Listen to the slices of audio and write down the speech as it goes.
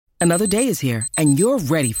Another day is here, and you're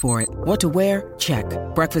ready for it. What to wear? Check.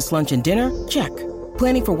 Breakfast, lunch, and dinner? Check.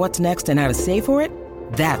 Planning for what's next and how to save for it?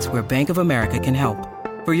 That's where Bank of America can help.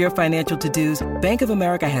 For your financial to-dos, Bank of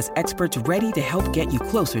America has experts ready to help get you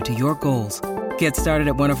closer to your goals. Get started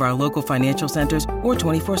at one of our local financial centers or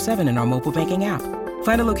 24/7 in our mobile banking app.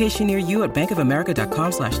 Find a location near you at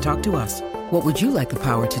bankofamerica.com/talktous. What would you like the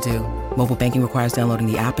power to do? Mobile banking requires downloading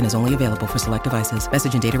the app and is only available for select devices.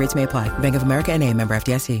 Message and data rates may apply. Bank of America N.A., member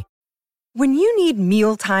FDIC. When you need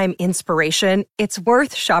mealtime inspiration, it's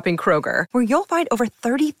worth shopping Kroger, where you'll find over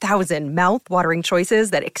 30,000 mouth-watering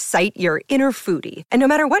choices that excite your inner foodie. And no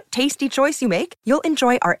matter what tasty choice you make, you'll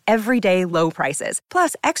enjoy our everyday low prices,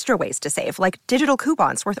 plus extra ways to save, like digital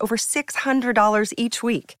coupons worth over $600 each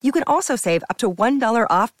week. You can also save up to $1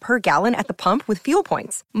 off per gallon at the pump with fuel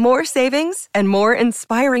points. More savings and more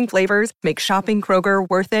inspiring flavors make shopping Kroger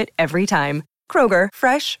worth it every time. Kroger,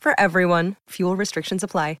 fresh for everyone. Fuel restrictions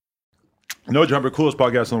apply. No Jumper, coolest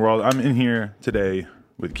podcast in the world. I'm in here today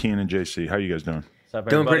with Keen and JC. How you guys doing? What's up,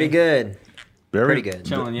 Doing pretty good. Very Pretty good.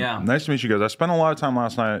 Chilling, yeah. Nice to meet you guys. I spent a lot of time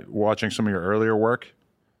last night watching some of your earlier work.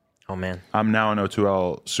 Oh, man. I'm now an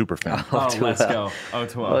O2L super fan. Oh, let's go.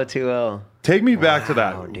 O2L. O2L. Take me back to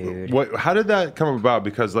that. Dude. How did that come about?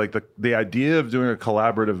 Because like the idea of doing a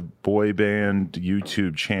collaborative boy band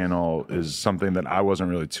YouTube channel is something that I wasn't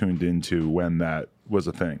really tuned into when that was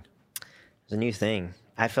a thing. It's a new thing.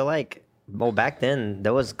 I feel like, well, back then,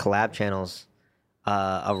 there was collab channels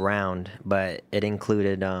around, but it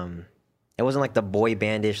included, it wasn't like the boy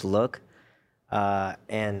bandish look.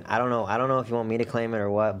 And I don't know if you want me to claim it or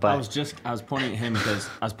what, but I was pointing at him because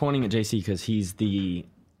I was pointing at JC because he's the,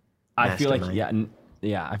 I feel like,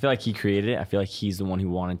 I feel like he created it. I feel like he's the one who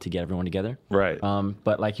wanted to get everyone together. Right.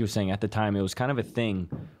 But like you were saying, at the time, it was kind of a thing,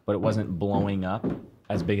 but it wasn't blowing up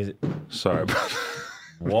as big as it. Sorry.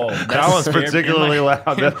 Whoa. That was particularly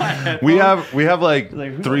loud. We have like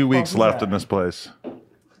 3 weeks left in this place.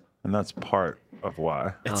 And that's part of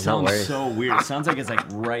why. It sounds so weird. It sounds like it's like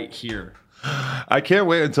right here. I can't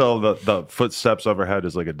wait until the footsteps overhead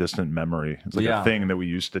is like a distant memory. It's like a thing that we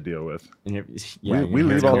used to deal with. And we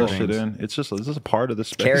leave all this shit in. It's just this is a part of the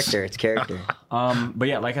space. character. It's character. But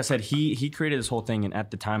yeah, like I said, he created this whole thing, and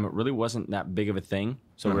at the time, it really wasn't that big of a thing.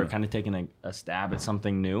 So we were kind of taking a stab at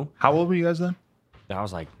something new. How old were you guys then? I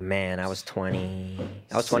was like, Man, I was 20.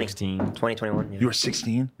 I was 20. 16. 21. Yeah. You were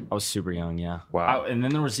 16? I was super young, yeah. Wow. And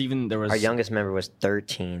then there was Our youngest member was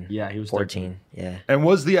 13. Yeah, he was 14. Yeah. And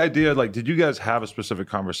was the idea like, did you guys have a specific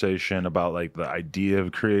conversation about like the idea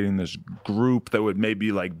of creating this group that would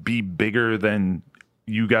maybe like be bigger than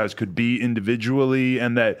you guys could be individually,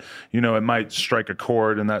 and that, you know, it might strike a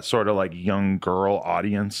chord in that sort of like young girl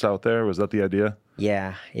audience out there? Was that the idea?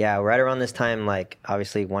 Yeah. Right around this time, like,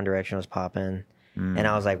 obviously One Direction was popping. And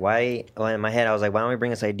I was like, in my head, I was like, why don't we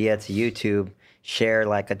bring this idea to YouTube, share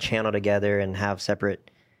like a channel together and have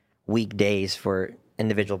separate weekdays for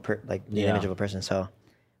individual person. So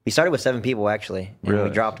we started with 7 people actually, and we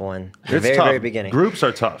dropped one at the very beginning. Groups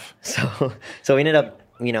are tough. So we ended up,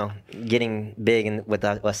 getting big with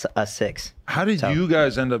us 6. How did you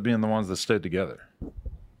guys end up being the ones that stayed together?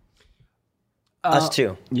 Us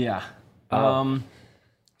 2. Yeah.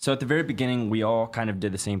 So at the very beginning, we all kind of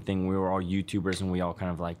did the same thing. We were all YouTubers, and we all kind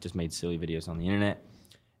of like just made silly videos on the internet.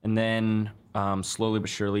 And then slowly but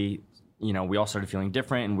surely, we all started feeling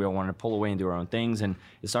different, and we all wanted to pull away and do our own things. And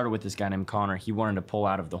it started with this guy named Connor. He wanted to pull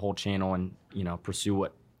out of the whole channel and, pursue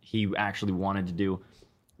what he actually wanted to do.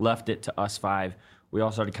 Left it to us 5. We all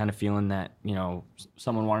started kind of feeling that,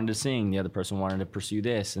 someone wanted to sing, the other person wanted to pursue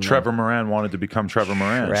this. And Trevor Moran wanted to become Trevor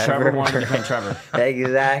Moran. Trevor wanted to become Trevor.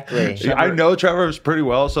 Exactly. I know Trevor pretry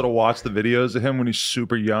well, so to watch the videos of him when he's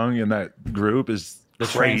super young in that group is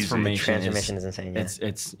crazy. Transformation is insane. Yeah.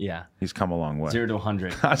 It's He's come a long way. 0 to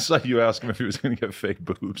 100. I saw you ask him if he was going to get fake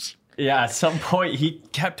boobs. Yeah, at some point he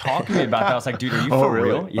kept talking to me about that. I was like, dude, are you for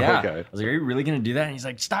real? Yeah. Okay. I was like, are you really going to do that? And he's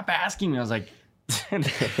like, stop asking me. I was like,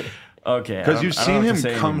 okay. Because you've seen him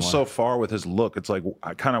come so far with his look. It's like,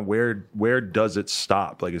 kind of where does it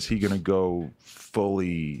stop? Like, is he going to go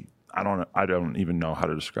fully? I don't even know how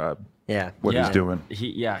to describe what he's doing.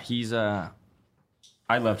 He's I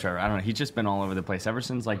love Trevor. I don't know. He's just been all over the place ever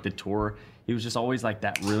since like the tour. He was just always like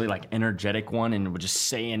that really like energetic one and would just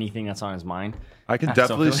say anything that's on his mind. I can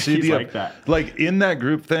definitely see like in that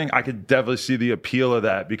group thing. I could definitely see the appeal of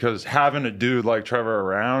that, because having a dude like Trevor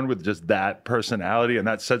around with just that personality and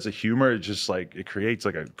that sense of humor, it just like it creates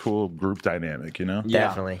like a cool group dynamic, Yeah.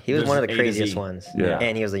 Definitely. He was one of the craziest ones. Yeah.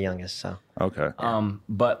 And he was the youngest. So okay.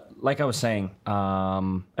 But like I was saying,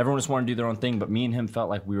 everyone just wanted to do their own thing, but me and him felt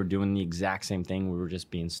like we were doing the exact same thing. We were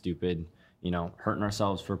just being stupid, hurting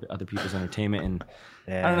ourselves for other people's entertainment. And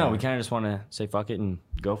I don't know, we kind of just want to say fuck it and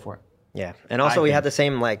go for it. Yeah. And also we had the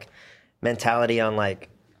same like mentality on like,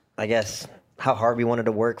 I guess, how hard we wanted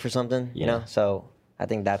to work for something, you know? So I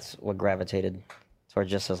think that's what gravitated towards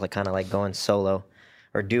just as like kind of like going solo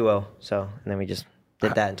or duo. So, and then we just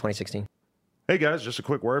did that in 2016. Hey guys, just a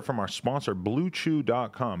quick word from our sponsor,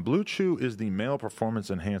 BlueChew.com. Blue Chew is the male performance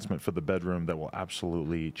enhancement for the bedroom that will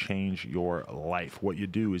absolutely change your life. What you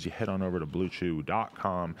do is you head on over to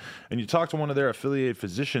BlueChew.com and you talk to one of their affiliated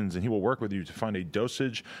physicians, and he will work with you to find a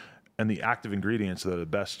dosage and the active ingredients that are the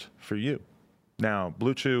best for you. Now,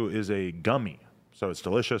 Blue Chew is a gummy, so it's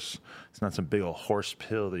delicious. It's not some big old horse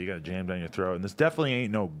pill that you got to jam down your throat. And this definitely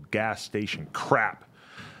ain't no gas station crap.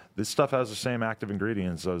 This stuff has the same active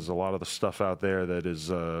ingredients as a lot of the stuff out there that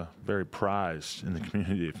is very prized in the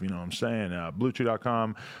community, if you know what I'm saying.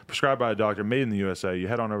 BlueChew.com, prescribed by a doctor, made in the USA. You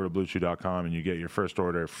head on over to BlueChew.com and you get your first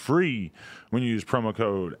order free when you use promo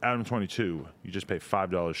code Adam22. You just pay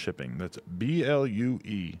 $5 shipping. That's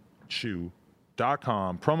BLUE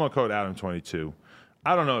Chew.com, promo code Adam22.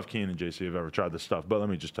 I don't know if Keen and JC have ever tried this stuff, but let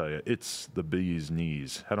me just tell you, it's the bee's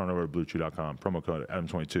knees. Head on over to BlueChew.com, promo code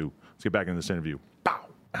Adam22. Let's get back into this interview. Bow.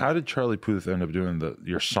 How did Charlie Puth end up doing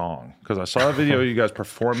your song? Because I saw a video of you guys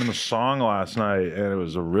performing the song last night, and it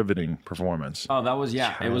was a riveting performance. Oh, that was,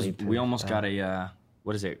 yeah. Charlie It was. We almost got a,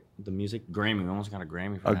 what is it? The music? Grammy. We almost got a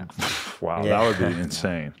Grammy for that. Wow, that would be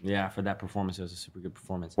insane. Yeah, for that performance. It was a super good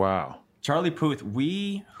performance. Wow. Charlie Puth,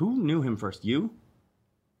 who knew him first? You?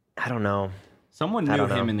 I don't know. Someone knew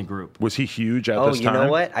him in the group. Was he huge at Oh, this you time? know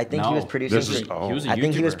what? I think he was producing. He was a I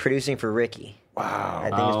think he was YouTuber. producing for Ricky. Wow. I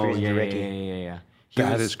think he was producing for Ricky. Yeah.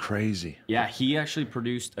 That is crazy. Yeah, he actually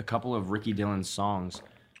produced a couple of Ricky Dillon's songs,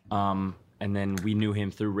 and then we knew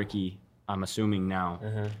him through Ricky. I'm assuming now,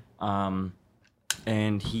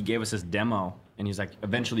 and he gave us this demo, and he's like,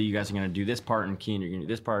 "Eventually, you guys are gonna do this part, and Keen, you're gonna do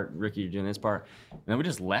this part. Ricky, you're doing this part," and then we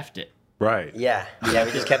just left it. Right. Yeah, we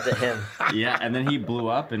just kept it him. Yeah, and then he blew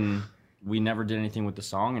up, and we never did anything with the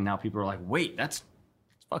song, and now people are like, "Wait, that's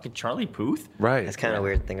fucking Charlie Puth." Right. That's kind of a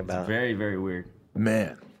weird thing about Very, very weird.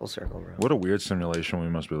 Man. full circle, bro. What a weird simulation we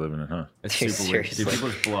must be living in, huh? It's Dude, super weird. Dude, seriously. people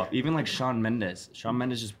just blow up. Even like Shawn Mendes. Shawn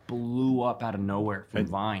Mendes just blew up out of nowhere from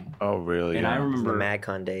Vine. Oh, really? And Yeah. I The remember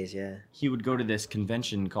MagCon days, yeah. he would go to this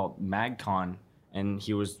convention called MagCon, and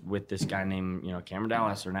he was with this guy named, Cameron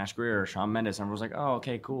Dallas or Nash Greer or Shawn Mendes. And I was like, oh,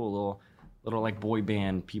 okay, cool. Little like boy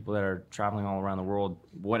band, people that are traveling all around the world,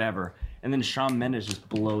 whatever. And then Shawn Mendes just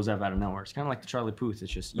blows up out of nowhere. It's kind of like the Charlie Puth.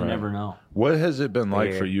 It's just, you never know. What has it been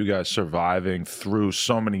like for Weird. you guys surviving through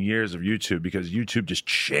so many years of YouTube? Because YouTube just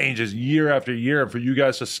changes year after year. And for you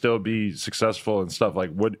guys to still be successful and stuff,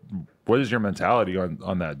 like what is your mentality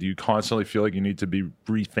on that? Do you constantly feel like you need to be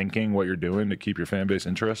rethinking what you're doing to keep your fan base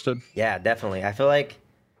interested? Yeah, definitely. I feel like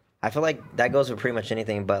that goes with pretty much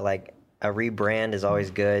anything, but like a rebrand is always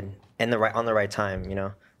good and on the right time, you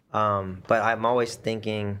know. But I'm always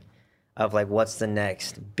thinking of like what's the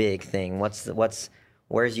next big thing? Where's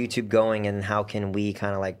YouTube going, and how can we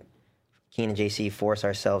kind of like Keen and JC force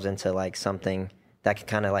ourselves into like something that can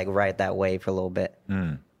kind of like ride that wave for a little bit.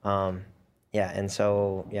 Yeah, and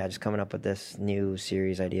so just coming up with this new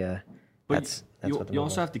series idea. But That's you what the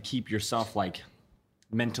also have to keep yourself like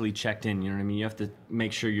mentally checked in. You know what I mean? You have to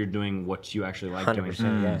make sure you're doing what you actually like doing.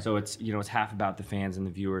 100%, yeah. So it's it's half about the fans and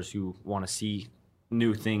the viewers who want to see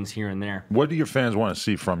new things here and there. What do your fans want to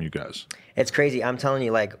see from you guys? It's crazy. I'm telling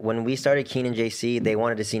you, like when we started Keen and JC, they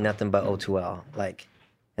wanted to see nothing but O2L. Like,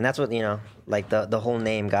 and that's what like the whole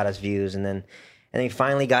name got us views, and then we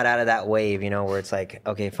finally got out of that wave, where it's like,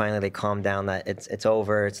 okay, finally they calmed down that it's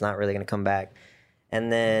over, it's not really gonna come back,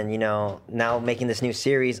 and then now making this new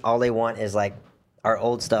series, all they want is like our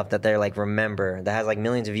old stuff that they're like remember that has like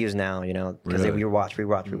millions of views now, because they Really?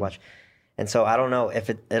 rewatch, and so I don't know if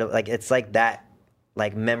it's like that.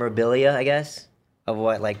 Like memorabilia, I guess, of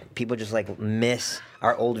what like people just like miss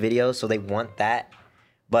our old videos, so they want that.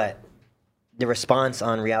 But the response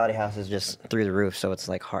on Reality House is just through the roof, so it's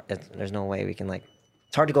like hard. There's no way we can like.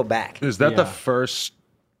 It's hard to go back. Is that the Yeah. first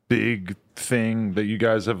big thing that you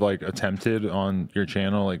guys have like attempted on your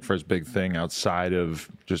channel? Like first big thing outside of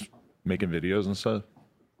just making videos and stuff?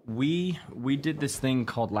 We did this thing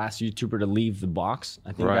called Last YouTuber to Leave the Box.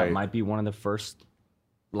 I think Right. that might be one of the first,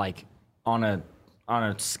 like on a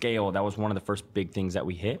scale, that was one of the first big things that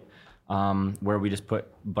we hit, where we just put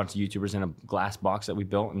a bunch of YouTubers in a glass box that we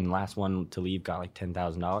built, and the last one to leave got like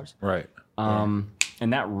 $10,000. Right.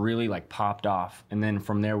 And that really like popped off. And then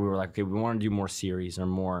from there we were like, okay, we want to do more series or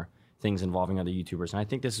more things involving other YouTubers. And I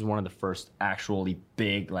think this is one of the first actually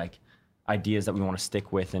big like ideas that we want to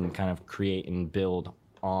stick with and kind of create and build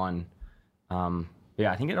on,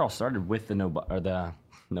 Yeah, I think it all started with the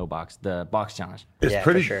the box challenge. It's Yeah,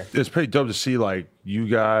 pretty. for sure. It's pretty dope to see like you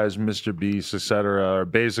guys, Mr. Beast, etc., are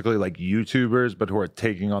basically like YouTubers, but who are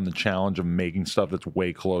taking on the challenge of making stuff that's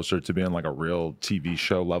way closer to being like a real TV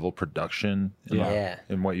show level production. Yeah.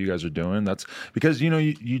 In what you guys are doing. That's because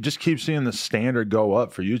you just keep seeing the standard go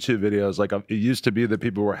up for YouTube videos. Like it used to be that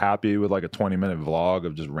people were happy with like a 20-minute vlog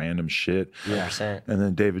of just random shit. Yeah. 100%. And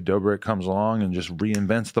then David Dobrik comes along and just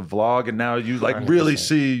reinvents the vlog, and now you like really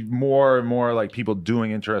see more and more like people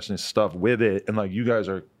doing interesting stuff with it, and like you guys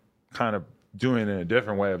are kind of doing it in a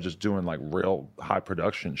different way of just doing like real high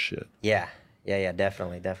production shit. Yeah,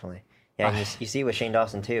 definitely. Yeah, and you see with Shane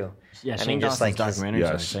Dawson too. Yeah, I Shane mean, just Dawson's like his documentaries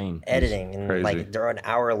are Yes. insane. editing and Crazy. like they're an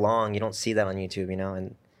hour long. You don't see that on YouTube,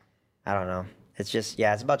 and I don't know. It's just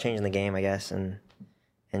it's about changing the game, I guess, and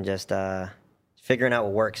just figuring out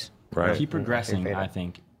what works. Right. Keep progressing, I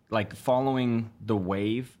think. Like following the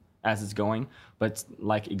wave as it's going, but it's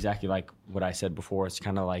like exactly like what I said before. It's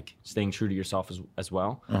kind of like staying true to yourself as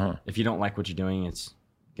well. If you don't like what you're doing, it's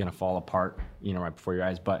gonna fall apart, right before your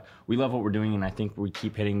eyes. But we love what we're doing, and I think we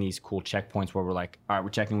keep hitting these cool checkpoints where we're like, all right,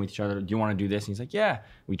 we're checking with each other. Do you want to do this? And he's like, yeah.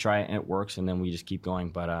 We try it and it works, and then we just keep going.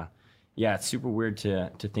 But yeah, it's super weird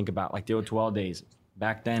to think about like the O2L days.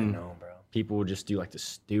 Back then, people would just do like the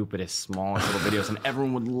stupidest, smallest little videos, and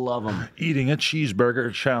everyone would love them. Eating a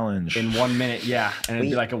cheeseburger challenge. In 1 minute, yeah. And it'd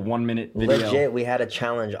be like a 1 minute video. Legit, we had a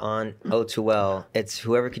challenge on O2L. It's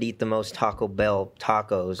whoever could eat the most Taco Bell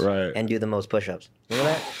tacos Right. and do the most push-ups.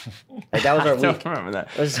 Remember that? Like that was our I don't week. remember that.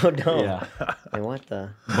 It was so dumb. Yeah. Like what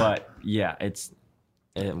the? But yeah,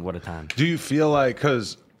 what a time. Do you feel like,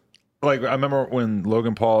 because like I remember when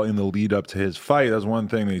Logan Paul in the lead up to his fight, that's one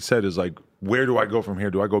thing that he said is like, where do I go from here?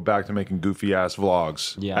 Do I go back to making goofy ass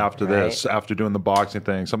vlogs after this, after doing the boxing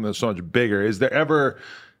thing, something that's so much bigger?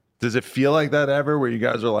 Does it feel like that ever where you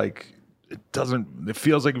guys are like, it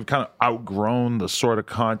feels like we've kind of outgrown the sort of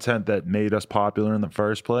content that made us popular in the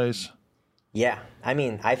first place? Yeah, I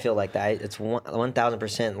mean, I feel like that. It's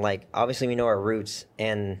 1,000%. Like, obviously, we know our roots,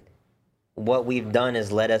 and what we've done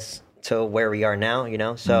has led us to where we are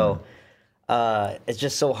now. So it's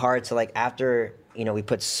just so hard to like after we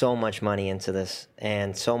put so much money into this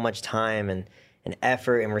and so much time and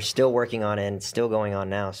effort, and we're still working on it, and it's still going on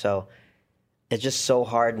now. So it's just so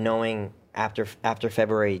hard knowing after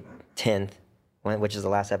February 10th, which is the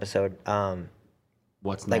last episode.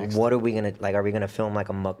 What's Like, next? what are we gonna like? Are we gonna film like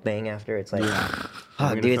a mukbang after? It's like,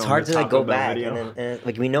 We're dude, gonna it's film hard the to like Taco go Bell back, video. and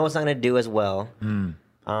like we know it's not gonna do as well.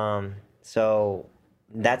 So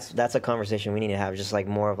that's a conversation we need to have. Just like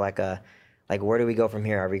more of like where do we go from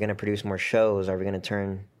here? Are we gonna produce more shows? Are we gonna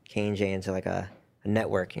turn K&J into like a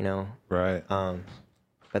network? Right.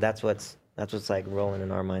 But that's what's like rolling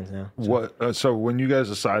in our minds now. So when you guys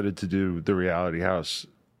decided to do the Reality House,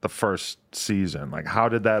 the first season, like how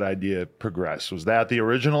did that idea progress? Was that the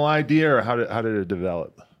original idea, or how did it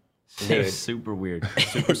develop? It's super weird.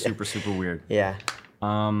 Super weird. Yeah.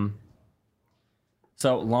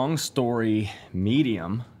 So long story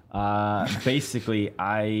medium. Basically,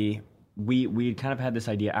 we kind of had this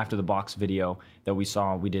idea after the box video that we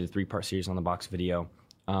saw. We did a 3-part series on the box video.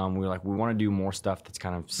 We were like, we want to do more stuff that's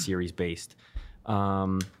kind of series based,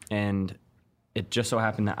 and it just so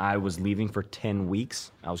happened that I was leaving for 10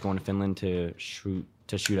 weeks. I was going to Finland to shoot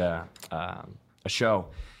a show,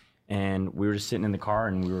 and we were just sitting in the car,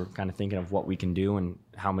 and we were kind of thinking of what we can do and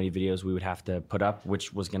how many videos we would have to put up,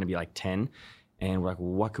 which was going to be like 10. And we're like,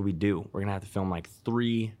 well, what could we do? We're gonna have to film like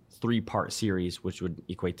three-part series, which would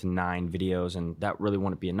equate to 9 videos, and that really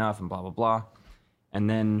wouldn't be enough, and blah blah blah. And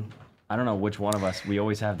then I don't know which one of us. We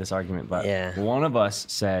always have this argument, but one of us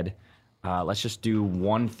said, let's just do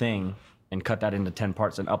one thing and cut that into 10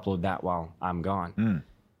 parts and upload that while I'm gone.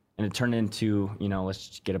 And it turned into, let's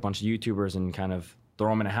just get a bunch of YouTubers and kind of throw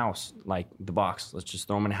them in a house, like the box. Let's just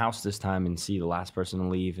throw them in a house this time and see the last person to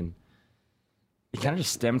leave. And it kind of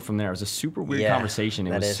just stemmed from there. It was a super weird conversation.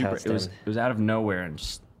 It was out of nowhere, and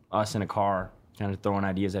just us in a car kind of throwing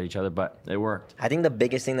ideas at each other, but it worked. I think the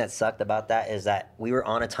biggest thing that sucked about that is that we were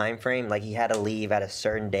on a time frame. Like, he had to leave at a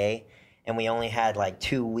certain day, and we only had like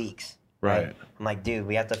 2 weeks. Right. I'm like, dude,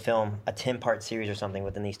 we have to film a 10-part series or something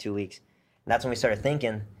within these 2 weeks. And that's when we started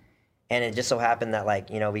thinking. And it just so happened that, like,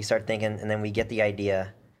 we started thinking, and then we get the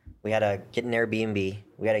idea. We had to get an Airbnb.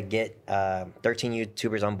 We had to get 13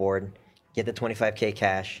 YouTubers on board, get the $25K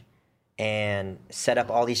cash, and set up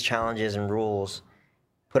all these challenges and rules,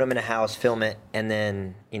 put them in a house, film it, and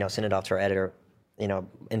then, send it off to our editor,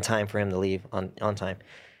 in time for him to leave on time.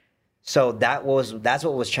 So that's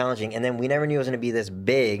what was challenging. And then we never knew it was going to be this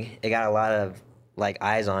big. It got a lot of like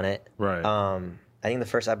eyes on it. Right. I think the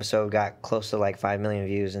first episode got close to like 5 million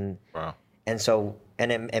views, and wow. And so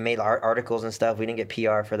and it made articles and stuff. We didn't get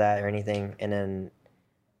PR for that or anything, and then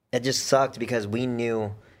it just sucked because we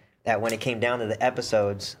knew that when it came down to the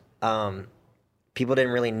episodes, people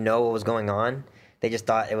didn't really know what was going on. They just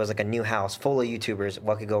thought it was like a new house full of YouTubers.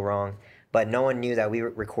 What could go wrong? But no one knew that we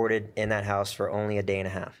recorded in that house for only a day and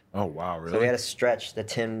a half. Oh, wow, really? So we had to stretch the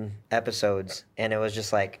 10 episodes, and it was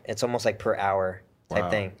just like, it's almost like per hour type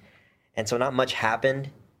thing. And so not much happened,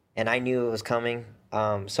 and I knew it was coming.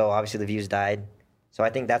 So obviously the views died. So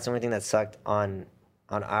I think that's the only thing that sucked on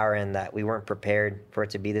our end, that we weren't prepared for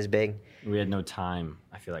it to be this big. We had no time,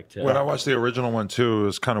 I feel like, to... When I watched the original one, too, it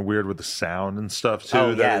was kind of weird with the sound and stuff, too.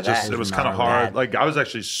 Oh, yeah, it was kind of hard. Like, I was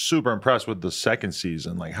actually super impressed with the second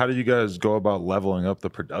season. Like, how did you guys go about leveling up the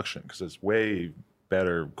production? Because it's way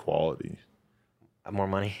better quality. More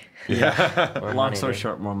money. Yeah. Long story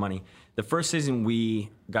short, more money. The first season,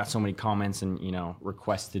 we got so many comments and,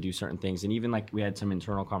 requests to do certain things. And even, like, we had some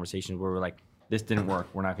internal conversations where we're like, this didn't work.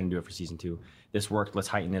 We're not going to do it for season 2. This worked. Let's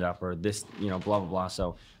heighten it up. Or this, blah, blah, blah.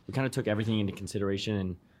 So we kind of took everything into consideration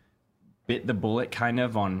and bit the bullet kind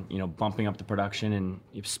of on, bumping up the production and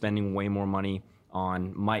spending way more money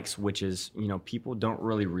on mics, which is, people don't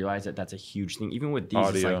really realize that that's a huge thing. Even with these,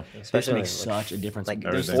 audio. It's like, this makes such a difference. Like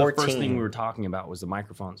the first thing we were talking about was the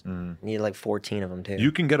microphones. You need like 14 of them, too.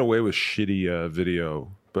 You can get away with shitty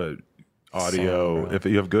video, but audio, if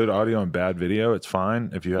you have good audio and bad video, it's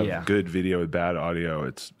fine. If you have good video with bad audio,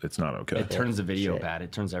 it's not okay. It turns the video bad.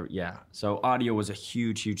 It turns So audio was a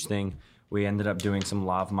huge thing. We ended up doing some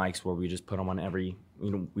lav mics where we just put them on every,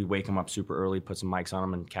 we wake them up super early, put some mics on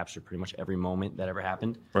them, and capture pretty much every moment that ever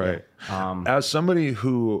happened. Right. As somebody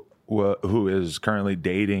who is currently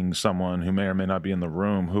dating someone who may or may not be in the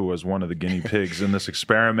room, who was one of the guinea pigs in this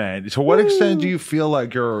experiment, to what extent do you feel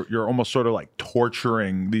like you're almost sort of like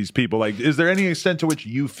torturing these people? Like, is there any extent to which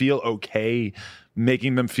you feel okay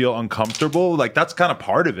making them feel uncomfortable? Like, that's kind of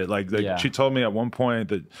part of it. Like she told me at one point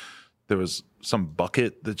that there was some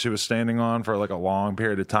bucket that she was standing on for like a long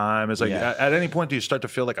period of time. It's like, at any point do you start to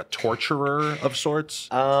feel like a torturer of sorts?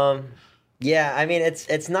 Yeah, I mean, I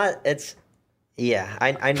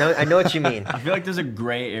know what you mean. I feel like there's a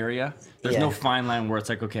gray area. There's no fine line where it's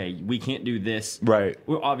like, okay, we can't do this. Right.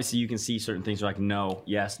 Well, obviously, you can see certain things like no,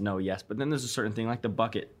 yes. But then there's a certain thing like the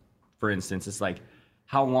bucket, for instance. It's like,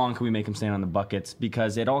 how long can we make them stand on the buckets?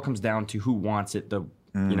 Because it all comes down to who wants it the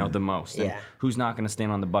most. And who's not going to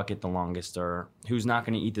stand on the bucket the longest, or who's not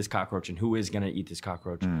going to eat this cockroach, and who is going to eat this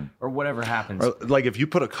cockroach, or whatever happens. Or like if you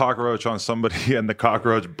put a cockroach on somebody and the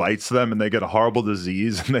cockroach bites them and they get a horrible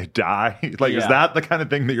disease and they die, like is that the kind of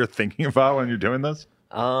thing that you're thinking about when you're doing this?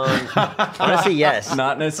 Honestly, yes.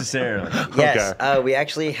 Not necessarily. Yes. Okay. We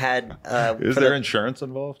actually had... is there insurance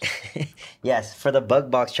involved? Yes. For the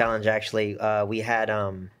Bug Box Challenge, actually, we had...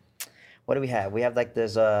 what do we have? We have like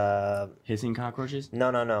this... hissing cockroaches?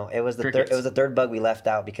 No. It was the third bug we left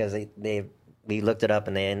out because we looked it up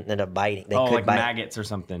and they ended up biting. They could like bite. Maggots or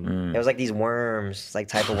something. It was like these worms, like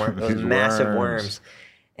type of worm. It was massive worms.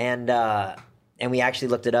 And we actually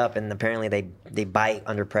looked it up, and apparently they bite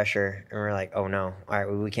under pressure. And we're like, oh no, all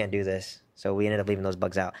right, we can't do this. So we ended up leaving those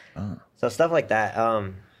bugs out. So stuff like that.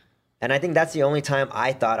 And I think that's the only time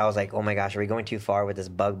I thought, I was like, oh my gosh, are we going too far with this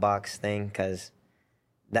bug box thing? Because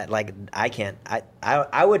that, like, I can't.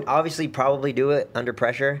 I would obviously probably do it under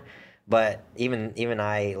pressure, but even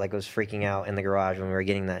I like was freaking out in the garage when we were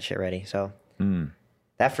getting that shit ready. So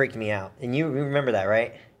that freaked me out. And you remember that,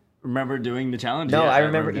 right? Remember doing the challenge? No, I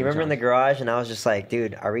remember. You remember in the garage, and I was just like,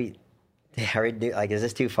 "Dude, are we like, is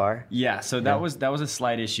this too far?" Yeah. So that was a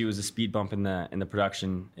slight issue. It was a speed bump in the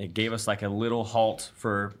production. It gave us like a little halt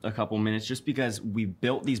for a couple minutes, just because we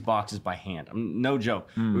built these boxes by hand. No joke.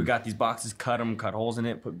 We got these boxes, cut holes in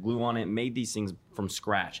it, put glue on it, made these things from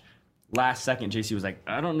scratch. Last second, JC was like,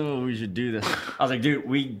 "I don't know if we should do this." I was like, "Dude,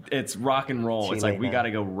 it's rock and roll. It's like we got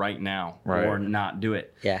to go right now, or not do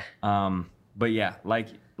it." Yeah. But yeah, like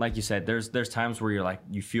you said, there's times where you're like,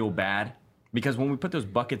 you feel bad, because when we put those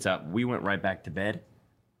buckets up, we went right back to bed.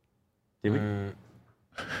 Did we?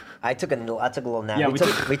 I took a little nap. Yeah,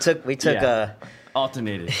 we took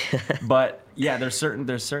alternated. But yeah, there's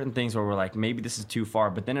certain things where we're like, maybe this is too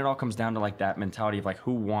far. But then it all comes down to like that mentality of like,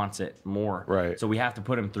 who wants it more? Right. So we have to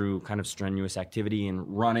put them through kind of strenuous activity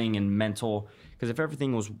and running and mental. Because if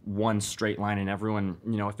everything was one straight line and everyone,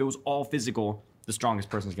 if it was all physical, the strongest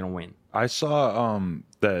person's going to win. I saw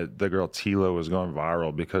that the girl Tila was going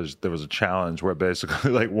viral because there was a challenge where basically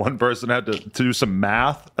like one person had to do some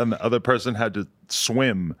math and the other person had to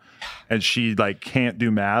swim, and she like can't do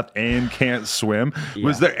math and can't swim.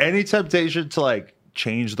 Was there any temptation to like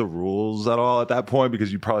change the rules at all at that point,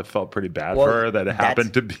 because you probably felt pretty bad Well, for her that it that's-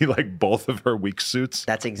 happened to be like both of her weak suits?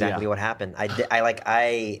 That's exactly what happened.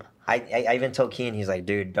 I even told Keen, he's like,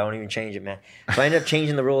 dude, don't even change it, man. So I ended up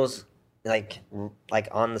changing the rules like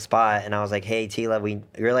on the spot, and I was like, hey, Tila, we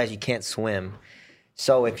realize you can't swim.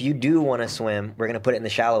 So if you do want to swim, we're gonna put it in the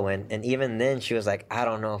shallow end. And even then, she was like, I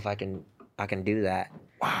don't know if I can do that.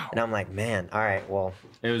 Wow. And I'm like, man, all right, well,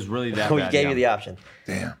 It was really that we bad. gave you the option.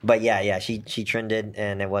 Damn. But yeah, she trended,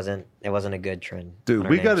 and it wasn't a good trend. Dude, on her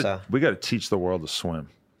we name, gotta so. we gotta teach the world to swim.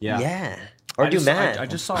 Yeah. Or I do just- math. I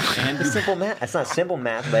just saw Andy. It's simple math. It's not simple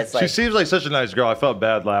math, but it's like She seems like such a nice girl. I felt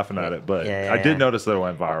bad laughing at it, but Yeah, I did yeah. notice that it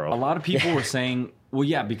went viral. A lot of people were saying, well,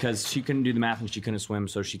 yeah, because she couldn't do the math and she couldn't swim,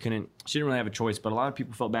 so she didn't really have a choice. But a lot of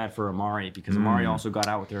people felt bad for Amari because Amari also got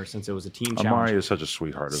out with her since it was a team challenge. Amari is such a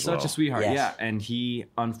sweetheart as well. Such a sweetheart, Yes. yeah. And he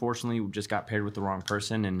unfortunately just got paired with the wrong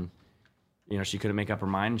person, and she couldn't make up her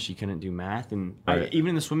mind. And she couldn't do math, and Right. even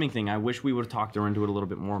in the swimming thing, I wish we would have talked her into it a little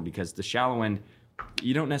bit more, because the shallow end,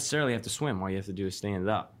 you don't necessarily have to swim. All you have to do is stand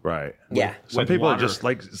up. Right. Yeah. Some With people are water. just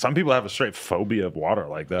like, some people have a straight phobia of water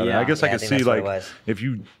like that. And Yeah. I guess I Yeah, I could think see that's what it like was. if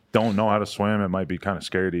you don't know how to swim, it might be kind of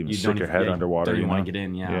scary to even You stick don't your even- head yeah, underwater. don't even you wanna know? get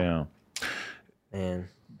in, yeah. Yeah. man.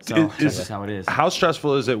 So Is- that's just how it is. How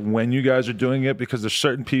stressful is it when you guys are doing it? Because there's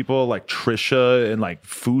certain people like Trisha and like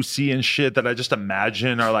Fusi and shit that I just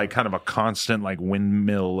imagine are like kind of a constant like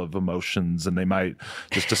windmill of emotions, and they might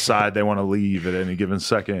just decide they want to leave at any given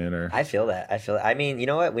second. Or I feel that. I mean, you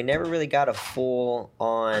know what? We never really got a full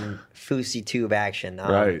on Fusi tube action.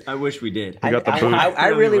 right. I wish we did. You got the boot. I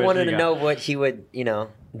really really wish wanted we to got- know what he would,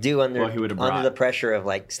 do under What he would have under brought. the pressure of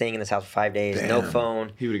like staying in this house for 5 days, no Damn.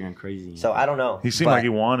 phone. He would have gone crazy. So I don't know. He seemed But, like he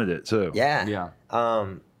wanted it too. yeah. Yeah.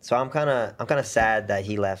 So I'm kind of sad that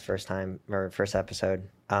he left first episode.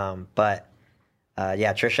 But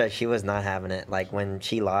yeah, Trisha, she was not having it. Like when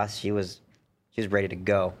she lost, she was ready to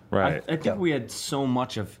go. Right. I think we had so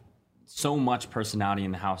much personality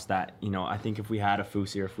in the house that, I think if we had a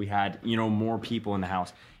Fusi or if we had, more people in the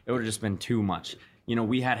house, it would have just been too much.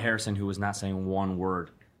 We had Harrison, who was not saying one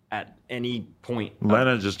word at any point.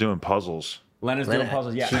 Lena just doing puzzles. Lena's doing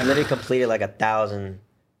puzzles, yeah. She literally completed like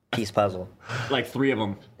 1,000-piece puzzle. like 3 of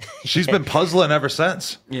them. She's been puzzling ever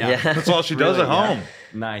since. Yeah. That's all she does Really, at home. yeah.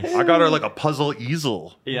 Nice. I got her like a puzzle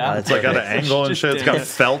easel. Yeah. It's like at an angle and Just shit. It's got doing-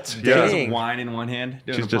 felt. She has Yeah. Dang. wine in one hand.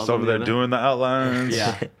 doing She's a just puzzle over in there the other. doing the outlines.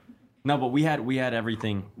 Yeah. No, but we had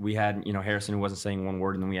everything. We had, Harrison, who wasn't saying one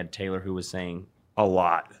word, and then we had Taylor, who was saying, A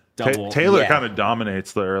lot. Double. Taylor Yeah. kind of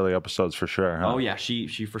dominates the early episodes for sure. Huh? oh yeah, she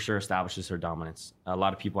for sure establishes her dominance. A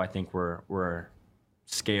lot of people, I think, were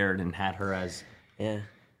scared and had her as Yeah.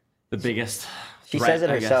 the biggest. She threat, says it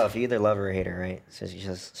I guess. herself. You either love her or hate her, right? So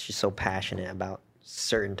she's so passionate about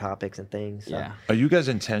certain topics and things. So. Yeah. Are you guys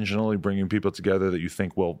intentionally bringing people together that you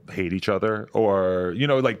think will hate each other? Or,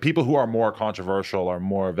 like people who are more controversial are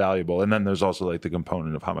more valuable? And then there's also like the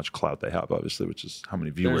component of how much clout they have, obviously, which is how many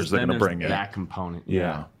viewers they're going to bring in. that component.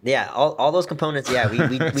 Yeah. Yeah, all those components. Yeah, we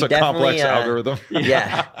It's a definitely complex algorithm.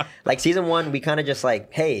 Yeah, like season 1, we kind of just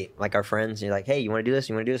like, hey, like our friends, you're like, hey, you want to do this?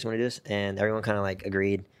 You want to do this? You want to do this? And everyone kind of like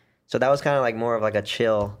agreed. So that was kind of like more of like a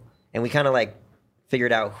chill, and we kind of like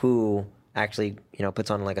figured out who actually puts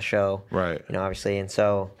on like a show, Right. Obviously, and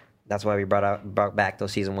so that's why we brought back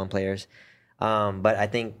those season 1 players. But I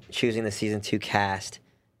think choosing the season 2 cast,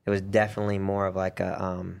 it was definitely more of like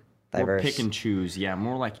a More diverse. pick and choose. Yeah,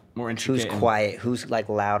 more intricate. Who's and quiet? Who's like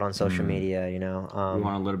loud on social media? We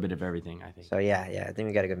want a little bit of everything, I think. So yeah, I think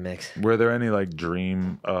we got a good mix. Were there any like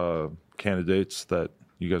dream candidates that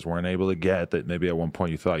you guys weren't able to get that maybe at one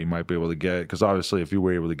point you thought you might be able to get? Because obviously, if you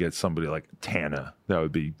were able to get somebody like Tana, that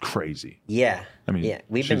would be crazy. Yeah, I mean, yeah,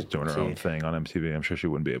 we've she's been doing her own dude, thing on MTV. I'm sure she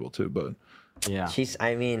wouldn't be able to, but Yeah. She's,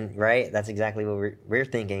 I mean, right? That's exactly what we're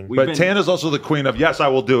thinking. We've but been- Tana's also the queen of yes, I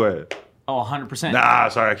will do it. Oh, 100%. Nah,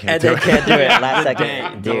 sorry, I can't And do they it. can't do it last The day,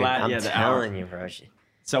 second, the dude. la- I'm yeah, the hour. telling you, bro.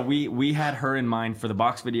 So we had her in mind for the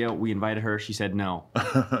box video. We invited her. She said no.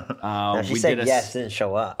 No, she we said did a yes, didn't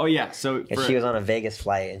show up. Oh yeah. So And for- she was on a Vegas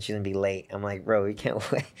flight and she's gonna be late. I'm like, bro, we can't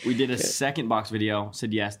wait. we did a second box video.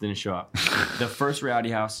 Said yes, didn't show up. The first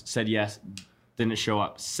Reality House said yes, didn't show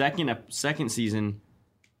up. Second season,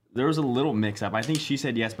 there was a little mix up. I think she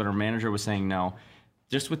said yes, but her manager was saying no.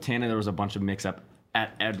 Just with Tana, there was a bunch of mix up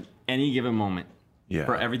at any given moment. Yeah.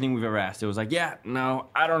 For everything we've ever asked, it was like, yeah, no,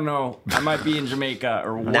 I don't know. I might be in Jamaica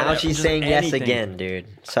or whatever. Now she's Just saying yes anything. again, dude.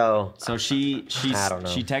 So So she I don't know.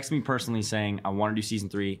 she texted me personally saying, I want to do season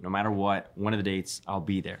 3, no matter what, one of the dates, I'll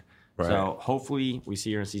be there. Right. So hopefully we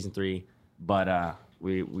see her in season 3, but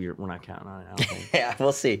we're not counting on it. I don't think. yeah,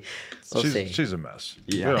 we'll see. We'll see. She's a mess.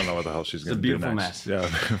 Yeah. We don't know what the hell she's going to do beautiful next. mess.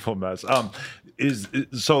 Yeah, beautiful mess.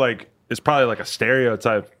 So like it's probably like a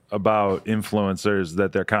stereotype about influencers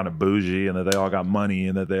that they're kind of bougie and that they all got money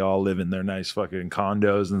and that they all live in their nice fucking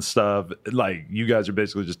condos and stuff. Like you guys are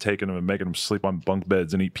basically just taking them and making them sleep on bunk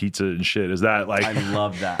beds and eat pizza and shit. Is that like I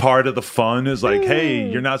love that. part of the fun? Is like,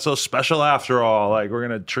 hey, you're not so special after all. Like we're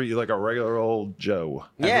gonna treat you like a regular old Joe.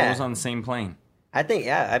 Everyone's on the same plane. I think,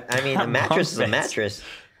 yeah. I mean, a mattress is a mattress.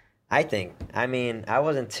 I think. I mean, I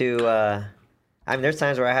wasn't too. I mean, there's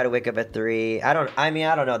times where I had to wake up at 3. I don't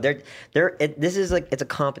know. This is like it's a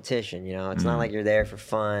competition. You know, it's not like you're there for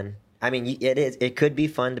fun. I mean, it is. It could be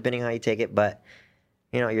fun depending on how you take it, but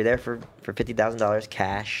you know, you're there for $50,000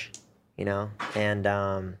 cash. You know, and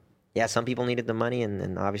yeah, some people needed the money,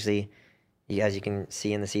 and obviously, as you can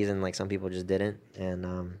see in the season, like some people just didn't,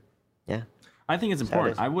 and yeah. I think it's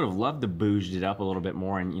important. I would have loved to bouged it up a little bit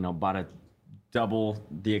more and, you know, bought a double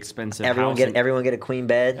the expensive everyone house. Everyone get a queen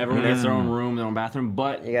bed. Everyone gets their own room, their own bathroom.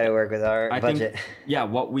 But you got to work with our budget. Think, yeah,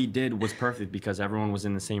 what we did was perfect because everyone was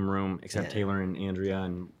in the same room except Taylor and Andrea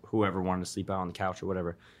and whoever wanted to sleep out on the couch or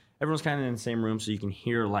whatever. Everyone's kind of in the same room so you can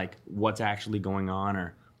hear, like, what's actually going on.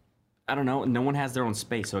 Or, I don't know, no one has their own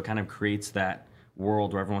space. So it kind of creates that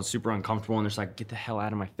world where everyone's super uncomfortable and they're just like, get the hell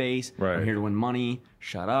out of my face. Right. I'm here to win money.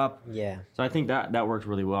 Shut up. Yeah. So I think that worked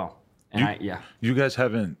really well. And You guys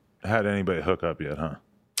haven't had anybody hook up yet, huh?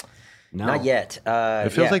 No. Not yet. It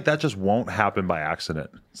feels like that just won't happen by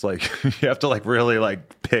accident. It's like you have to like really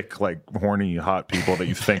like pick like horny hot people that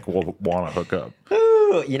you think will want to hook up.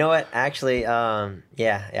 Ooh, you know what? Actually,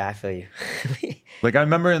 yeah, I feel you. Like I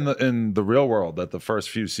remember in the real world that the first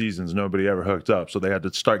few seasons nobody ever hooked up, so they had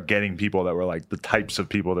to start getting people that were like the types of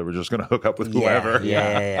people that were just going to hook up with whoever.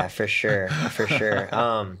 Yeah, for sure.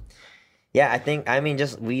 Yeah, I mean,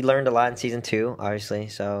 we learned a lot in season 2, obviously.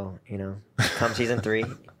 So, you know, come season 3,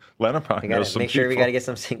 Leonard probably knows some make sure people. we got to get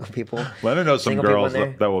some single people. Leonard knows some Single people girls in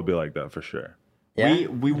there. that will be like that for sure. Yeah.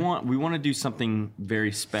 We want to do something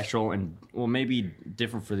very special and well maybe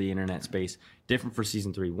different for the internet space, different for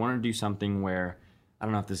season 3. We want to do something where I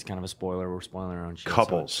don't know if this is kind of a spoiler. We're spoiling our own shit.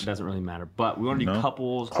 Couples. So it doesn't really matter. But we want to do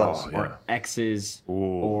couples or exes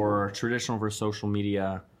or traditional versus social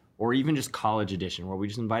media or even just college edition where we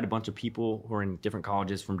just invite a bunch of people who are in different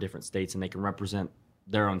colleges from different states and they can represent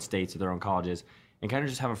their own states or their own colleges and kind of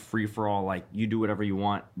just have a free-for-all, like you do whatever you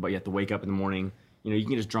want, but you have to wake up in the morning. You know, you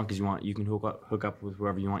can get as drunk as you want. You can hook up with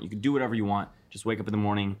whoever you want. You can do whatever you want. Just wake up in the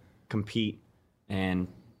morning, compete, and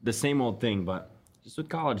the same old thing, but just with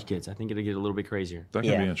college kids. I think it'll get a little bit crazier. That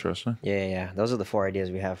can be interesting. Yeah. Those are the 4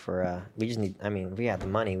 ideas we have for. We just need. I mean, if we have the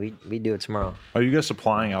money, we do it tomorrow. Are you guys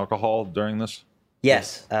supplying alcohol during this?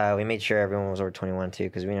 Yes, we made sure everyone was over 21 too,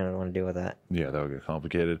 because we didn't want to deal with that. Yeah, that would get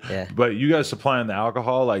complicated. Yeah. But you guys supplying the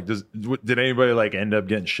alcohol, like, did anybody like end up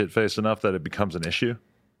getting shit faced enough that it becomes an issue?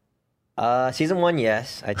 Season 1,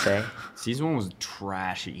 yes, I'd say. Season 1 was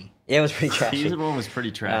trashy. It was pretty trashy. Season 1 was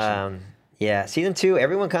pretty trashy. Yeah, season 2,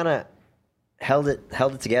 everyone kind of held it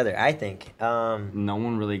together. I think. No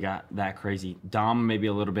one really got that crazy. Dom maybe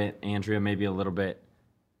a little bit. Andrea maybe a little bit.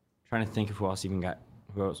 Trying to think of who else even got.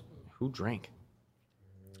 Who drank?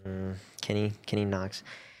 Kenny Knox.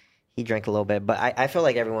 He drank a little bit, but I feel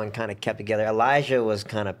like everyone kind of kept together. Elijah was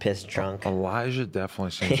kind of pissed drunk. Elijah definitely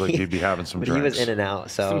seems like he'd be having some But drinks. he was in and out,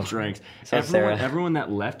 so Some drinks. So Everyone that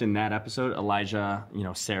left in that episode, Elijah, you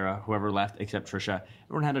know, Sarah, whoever left except Trisha,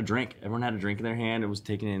 everyone had a drink. Everyone had a drink in their hand. It was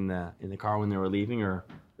taken in the car when they were leaving, or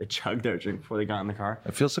they chugged their drink before they got in the car.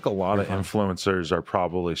 It feels like a lot of influencers are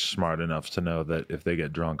probably smart enough to know that if they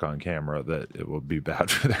get drunk on camera, that it will be bad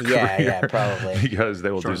for their career. Yeah, probably. Because they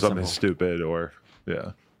will do something simple. stupid or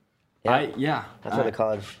That's where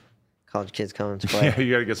the college kids come into play. Yeah,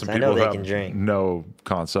 you got to get some I people know they who can have drink. no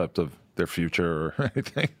concept of their future or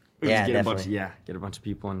anything. Yeah, Just definitely. get a bunch of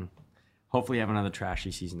people and hopefully have another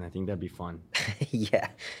trashy season. I think that'd be fun. Yeah.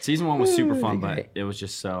 Season 1 was super fun, great. but it was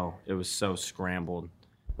so scrambled.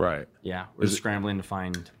 Right. Yeah, we're scrambling to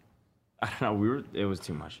find. I don't know. It was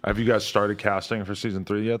too much. Have you guys started casting for season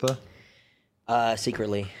 3 yet, though?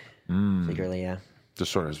 Secretly, yeah.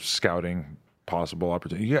 Just sort of scouting possible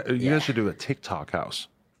opportunity. You guys should do a TikTok house.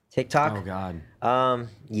 TikTok. Oh God.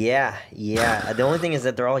 Yeah. The only thing is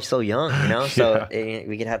that they're all so young, you know. So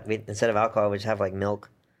we could have instead of alcohol, we just have like milk.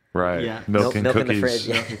 Right. Yeah. Milk and Milk in cookies. the fridge.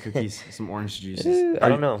 Yeah. Milk and cookies, some orange juices. I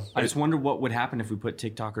don't know. I just wonder what would happen if we put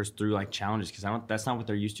TikTokers through like challenges because that's not what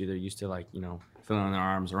they're used to. They're used to like filling their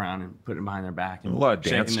arms around and putting them behind their back. And A lot of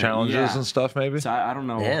shaking dance their- challenges and stuff, maybe. So I don't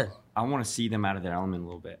know. Yeah. I want to see them out of their element a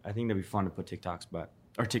little bit. I think that'd be fun to put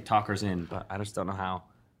TikTokers in, but I just don't know how.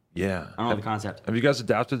 Yeah. I don't know the concept. Have you guys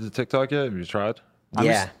adapted to TikTok yet? Have you tried?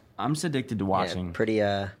 I'm just addicted to watching.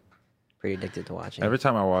 Yeah, pretty addicted to watching. Every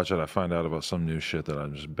time I watch it, I find out about some new shit that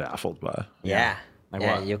I'm just baffled by. Yeah. Like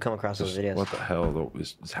Yeah, what? you'll come across those videos. What the hell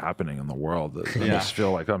is happening in the world? I Yeah. just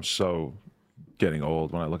feel like I'm so getting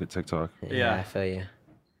old when I look at TikTok. Yeah. I feel you.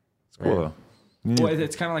 It's cool though. Well,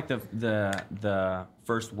 it's kind of like the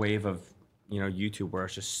first wave of YouTube where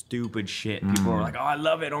it's just stupid shit. People are like, "Oh, I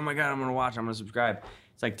love it! Oh my god, I'm gonna watch! I'm gonna subscribe."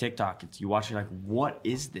 It's like TikTok. It's you watch it like, "What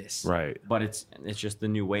is this?" Right. But it's just the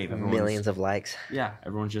new wave. Everyone's- Millions of likes. Yeah,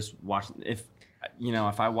 everyone's just watching. If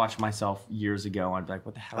I watched myself years ago, I'd be like,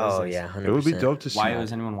 "What the hell is Oh this? yeah, 100%. It would be dope to see. Why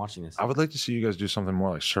is anyone watching this?" I would like to see you guys do something more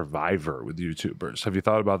like Survivor with YouTubers. Have you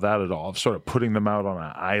thought about that at all? Of sort of putting them out on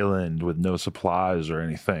an island with no supplies or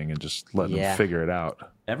anything and just letting them figure it out.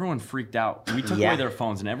 Everyone freaked out. We took Yeah. away their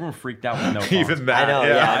phones, and everyone freaked out with no phones. Even that. I know,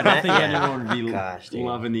 yeah. yeah. I don't think Yeah. anyone would be Gosh, dude.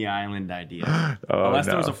 loving the island idea, Oh, unless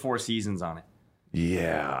there was no. a 4 seasons on it.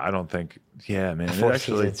 Yeah, I don't think. Yeah, man. It 4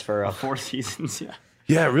 actually, seasons for real. 4 seasons, yeah.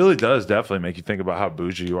 yeah, it really does definitely make you think about how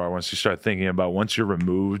bougie you are once you start thinking about once you're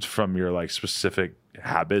removed from your like specific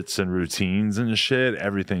habits and routines and shit.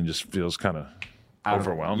 Everything just feels kind of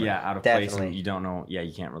overwhelming. Out of place, and Definitely. you don't know. Yeah,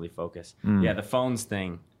 you can't really focus. Mm. Yeah, the phones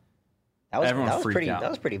thing. That was Everyone freaked pretty. out. That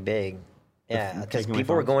was pretty big. Yeah, because taking away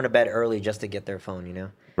people were phones. going to bed early just to get their phone. You know,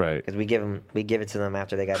 Right. because we give it to them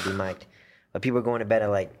after they got demiked. But people were going to bed at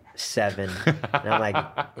like 7, and I'm like,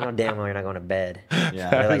 damn well you're not going to bed. Yeah,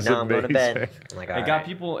 They're like, That's no, I'm going to bed. amazing. I'm like, it all got right.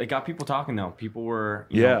 people. It got people talking though. People were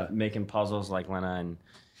Yeah. making puzzles like Lena and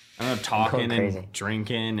I don't know, talking crazy. and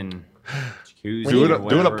drinking and jacuzzi. Doing or a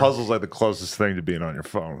whatever. puzzle's like the closest thing to being on your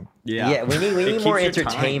phone. Yeah, we It need keeps more your time,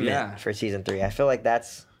 entertainment yeah. for season 3. I feel like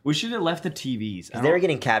that's We should have left the TVs. I they were don't-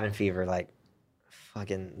 getting cabin fever. Like,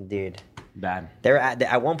 fucking dude. bad. They're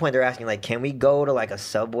at one point they're asking like, can we go to like a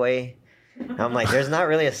Subway? And I'm like, there's not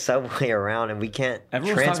really a Subway around, and we can't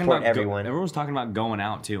transport everyone. Everyone was talking about going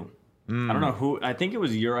out too. I don't know who. I think it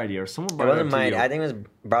was your idea or someone It brought it wasn't up to mine. you. I think it was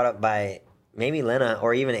brought up by maybe Lena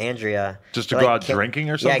or even Andrea. Just to But, go like, out drinking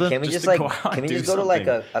or Yeah, something? can we Just just to like go out can we and just do go to like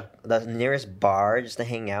something. the nearest bar just to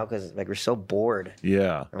hang out because like we're so bored.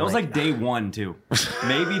 Yeah. That was like day 1 too.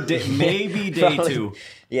 Maybe day Probably. 2.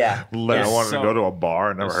 Yeah, I Yeah, wanted so- to go to a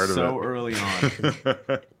bar. Never heard of So it. early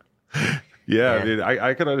on. Yeah, Yeah. I mean,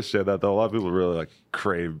 I can understand that though. A lot of people really like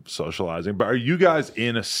crave socializing. But are you guys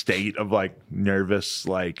in a state of like nervous,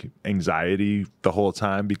 like anxiety the whole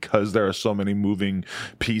time because there are so many moving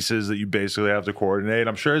pieces that you basically have to coordinate?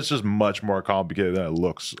 I'm sure it's just much more complicated than it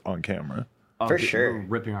looks on camera. For Dude, sure. we were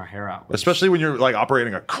ripping our hair out. Especially when you're like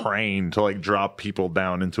operating a crane to like drop people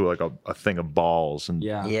down into like a thing of balls. And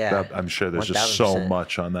Yeah. Yeah. I'm sure there's just so 1000%.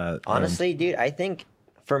 much on that. Honestly, dude, I think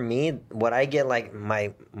for me, what I get like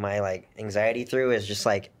my like anxiety through is just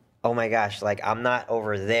like, oh my gosh, like I'm not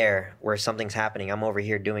over there where something's happening. I'm over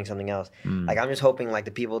here doing something else. Like I'm just hoping like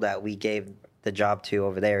the people that we gave the job to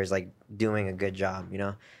over there is like doing a good job, you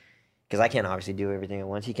know? Because I can't obviously do everything at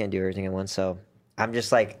once. He can't do everything at once. So I'm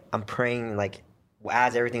just like I'm praying like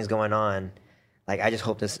as everything's going on, like I just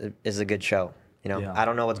hope this is a good show. You know, Yeah. I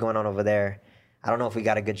don't know what's going on over there. I don't know if we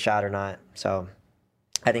got a good shot or not. So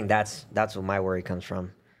I think that's where my worry comes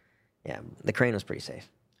from. Yeah, the crane was pretty safe.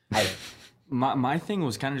 I think. My thing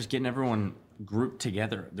was kind of just getting everyone grouped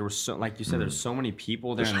together. There was so, like you said, there's so many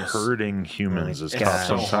people there. Just and there's- hurting humans is It's tough so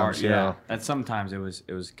sometimes. hard. Yeah, that sometimes it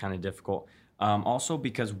was kind of difficult. Also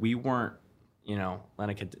because we weren't,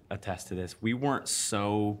 Lena could attest to this. We weren't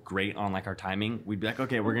so great on like our timing. We'd be like,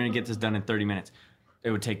 okay, we're gonna get this done in 30 minutes. It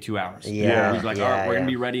would take 2 hours. Yeah, We'd be like, yeah, all right, we're gonna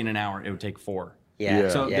yeah. be ready in an hour. It would take 4. Yeah.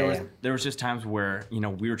 So yeah, there was just times where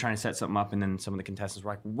we were trying to set something up, and then some of the contestants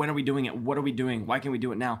were like, "When are we doing it? What are we doing? Why can't we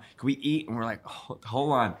do it now? Can we eat?" And we're like,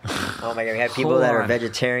 "Hold on." Oh my god, we had people Hold that are on.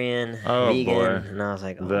 vegetarian, Oh, vegan, boy. and I was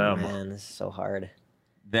like, oh Them. man, this is so hard.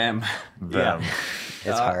 Them. Them.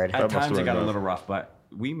 It's hard. At must have times it been got a rough. little rough, but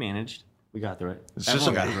we managed. We got through it. It's just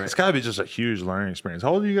Everyone got through it's it. got to be just a huge learning experience.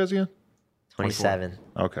 How old are you guys again? 27.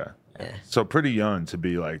 Okay. Yeah. So pretty young to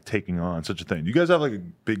be like taking on such a thing. Do you guys have like a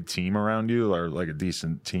big team around you or like a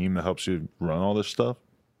decent team that helps you run all this stuff?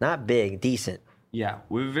 Not big, decent. Yeah,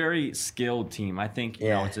 we're a very skilled team. I think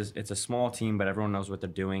Yeah. it's a small team, but everyone knows what they're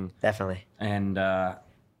doing, Definitely. and they're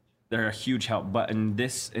a huge help. But in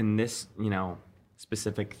this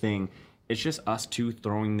specific thing, it's just us two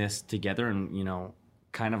throwing this together, and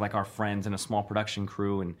kind of like our friends and a small production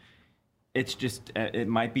crew, and it's just it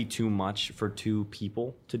might be too much for 2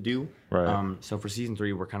 people to do. Right. So for season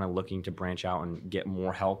 3, we're kind of looking to branch out and get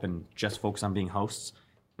more help and just focus on being hosts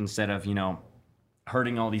instead of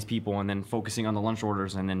hurting all these people and then focusing on the lunch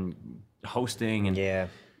orders and then hosting and Yeah.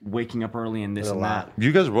 waking up early and this There's a and lot. that.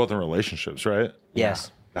 You guys are both in relationships, right?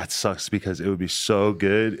 Yes. That sucks because it would be so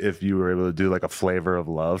good if you were able to do like a Flavor of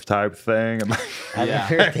Love type thing, and like, That's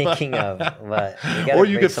what we're thinking of, but or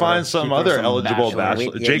you could find some other some eligible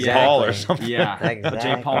bachelor. bachelor, Yeah, Jake Paul or exactly. something. Yeah, Exactly.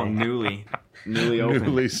 Jake Paul newly open,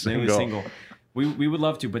 Newly single. We would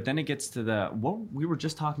love to, but then it gets to the what we were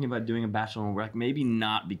just talking about doing a bachelor, and we're like maybe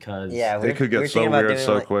not because Yeah, It could get we're so thinking about weird doing,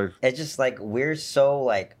 so like- quick. It's just like we're so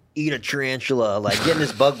like eat a tarantula, like get in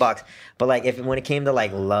this bug box. But like if when it came to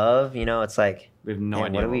like love, you know, it's like we have no man,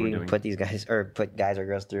 idea what do what we're we doing. put these guys or put guys or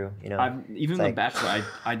girls through? You know, Even It's The like- Bachelor,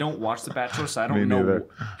 I don't watch The Bachelor, so I Me don't know neither.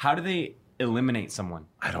 how do they eliminate someone.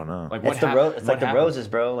 I don't know. Like what it's the hap- it's what like the happened? roses,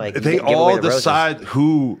 bro. Like you They give away all the roses. decide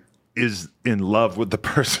who is in love with the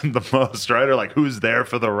person the most, right? Or like who's there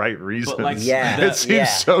for the right reasons. But like Yeah. It seems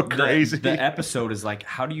so the- crazy. The episode is like,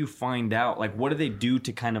 how do you find out? Like, what do they do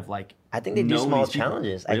to kind of like? I think they do know small these people?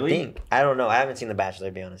 challenges. Really? I think I don't know. I haven't seen The Bachelor,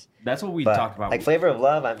 to be honest. That's what we But talked about. like Flavor of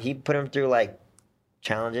Love, he put him through like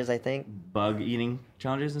challenges. I think bug eating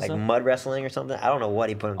challenges and like stuff. mud wrestling or something. I don't know what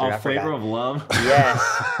he put him through. Oh, I Flavor forgot. of Love.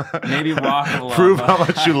 Yes. Maybe Rock of Love. Prove how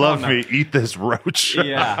much you I love don't know. me. Eat this roach.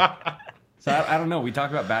 Yeah. So I don't know. We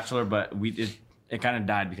talked about Bachelor, but it kind of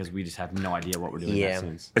died because we just have no idea what we're doing. Yeah. That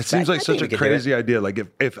seems. It seems I like think such we a could do crazy idea. Like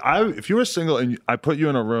if you were single and I put you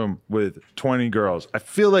in a room with 20 girls, I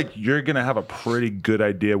feel like you're gonna have a pretty good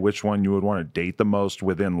idea which one you would want to date the most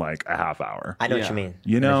within like a half hour. I know Yeah. what you mean.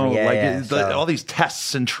 You know, Yeah, like yeah, it's like so- all these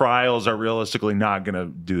tests and trials are realistically not gonna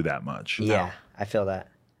do that much. Yeah, I feel that.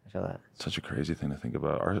 Such a crazy thing to think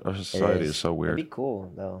about. Our It society is so It'd weird. be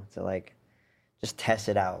cool though to like just test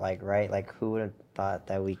it out, like right, like who would have thought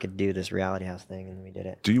that we could do this reality house thing, and we did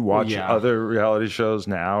it. Do you watch Yeah. other reality shows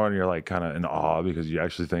now and you're like kind of in awe because you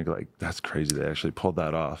actually think like that's crazy they actually pulled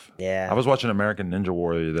that off? Yeah. I was watching American Ninja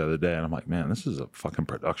Warrior the other day and I'm like, man, this is a fucking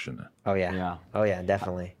production. Oh yeah. Yeah. Oh yeah,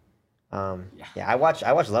 definitely. Yeah, I watch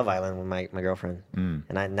Love Island with my girlfriend, Mm.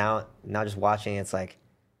 and I now just watching it's like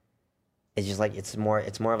it's just like it's more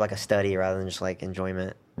of like a study rather than just like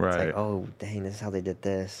enjoyment. It's Right. like, oh dang, this is how they did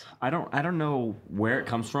this. I don't know where it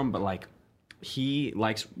comes from, but like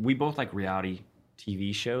we both like reality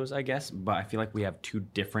TV shows, I guess, but I feel like we have two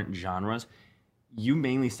different genres. You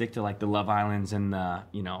mainly stick to like the Love Islands and the,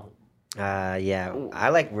 Yeah, I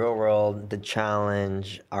like Real World, The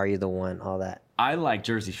Challenge, Are You the One, all that. I like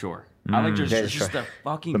Jersey Shore. I like Jersey Shore. Jersey Just Shore. the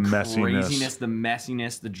fucking The messiness. craziness, the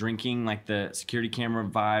messiness, the drinking, like the security camera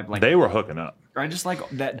vibe. Like They were hooking up. I just like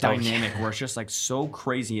that dynamic where it's just like so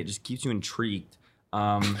crazy. It just keeps you intrigued.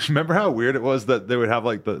 Remember how weird it was that they would have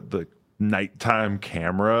like the nighttime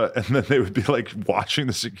camera and then they would be like watching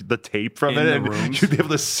the tape from In it the and rooms. you'd be able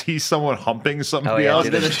to see someone humping somebody yeah, else.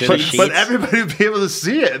 through the But sheets. everybody would be able to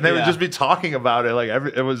see it and they would Yeah. just be talking about it.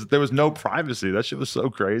 Like there was no privacy. That shit was so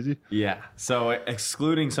crazy. Yeah. So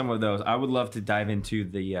excluding some of those, I would love to dive into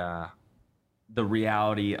the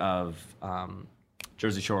reality of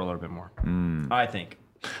Jersey Shore a little bit more. I think.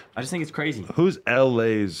 I just think it's crazy. Who's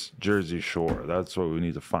LA's Jersey Shore? That's what we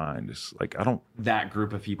need to find. It's like That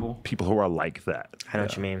group of people. people who are like that. I know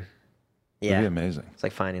what you mean. It'd Yeah, be amazing. it's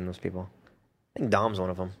like finding those people. I think Dom's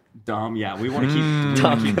one of them. Dom, yeah, we want to keep, we Dom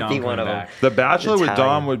wanna keep could Dom be coming one of 'em. back. The Bachelor with Italian.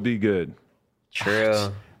 Dom would be good.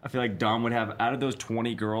 True. I feel like Dom would have out of those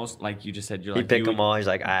 20 girls, like you just said, you're He like picked you them would- all. He's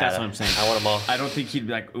like, That's what I'm saying. I want them all. I don't think he'd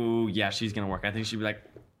be like, ooh, yeah, she's gonna work. I think she'd be like,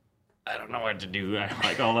 I don't know what to do. I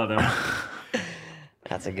like all of them.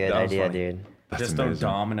 That's a good That was idea, funny. dude. That's Just throw amazing.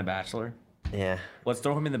 Dom in a Bachelor. Yeah. Let's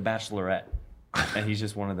throw him in the Bachelorette, and he's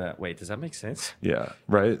just one of the. Wait, does that make sense? Yeah,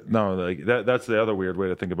 right. No, like that's the other weird way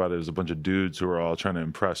to think about it. Is a bunch of dudes who are all trying to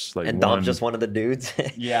impress like And one, Dom's just one of the dudes.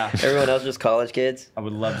 Yeah. Everyone else just college kids. I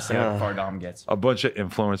would love to see how far Dom gets. a bunch of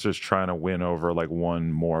influencers trying to win over like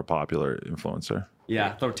one more popular influencer.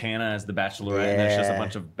 Yeah, throw Tana as the Bachelorette, and there's just a Yeah.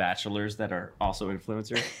 bunch of bachelors that are also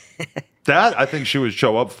influencers. That I think she would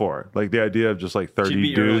show up for. Like the idea of just like 30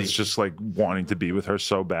 be dudes early. just like wanting to be with her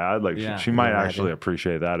so bad. Like Yeah. she might Imagine. actually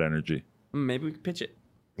appreciate that energy. Maybe we could pitch it.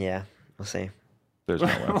 Yeah, we'll see. There's no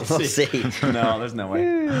way. We'll see. No, there's no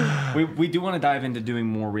way. We do want to dive into doing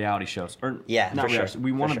more reality shows, or Yeah, not for reality. sure,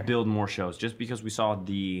 We want for to sure. build more shows, just because we saw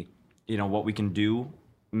the, what we can do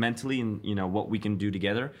mentally, and what we can do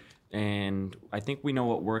together. And I think we know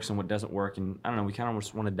what works and what doesn't work, and I don't know. We kind of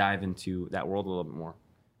just want to dive into that world a little bit more,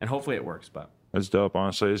 and hopefully it works. But It's dope,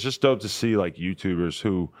 honestly. It's just dope to see like YouTubers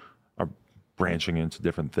who are branching into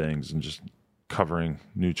different things and just covering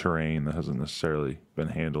new terrain that hasn't necessarily been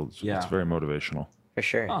handled. So Yeah. It's very motivational. For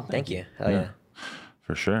sure. Oh, thank you. Hell yeah.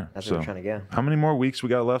 For sure. That's so, where we're trying to go. how many more weeks we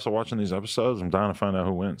got left of watching these episodes? I'm dying to find out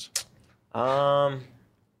who wins. A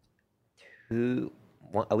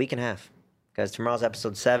week and a half. Because tomorrow's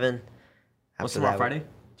episode 7. what's After tomorrow? that, Friday?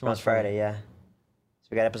 Tomorrow's Friday, yeah.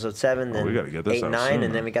 we got episode 7, then we gotta get this 8, out 9, soon, and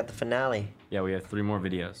then man. we got the finale. Yeah, we have 3 more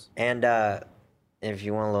videos. And if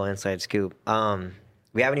you want a little inside scoop,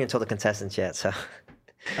 we haven't even told the contestants yet, so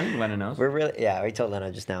I think Lena knows. we're really we told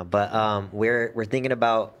Leno just now, but we're thinking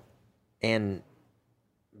about and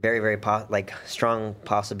very very strong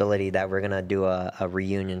possibility that we're gonna do a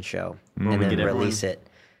reunion show and then get release it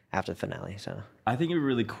after the finale. So I think it'd be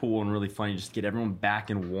really cool and really funny just to get everyone back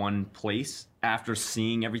in one place after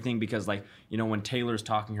seeing everything, because like, you know, when Taylor's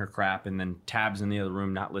talking her crap and then Tab's in the other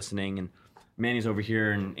room not listening and Manny's over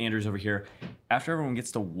here and Andrew's over here, after everyone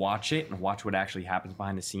gets to watch it and watch what actually happens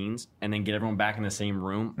behind the scenes and then get everyone back in the same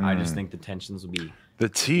room, I just think the tensions will be... The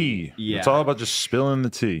tea. Yeah. It's all about just spilling the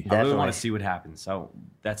tea. I really Definitely. want to see what happens. So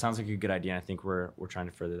that sounds like a good idea. I think we're trying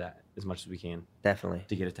to further that as much as we can definitely.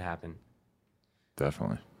 to get it to happen.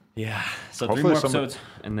 Definitely. Yeah. So Hopefully 3 more somebody- episodes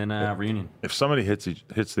and then reunion. If somebody hits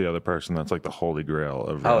the other person, that's like the holy grail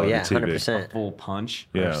of Oh reality yeah, TV. 100%. Full punch.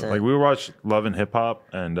 Yeah, 100%. like we watched Love and Hip Hop,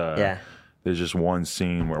 and Yeah. there's just one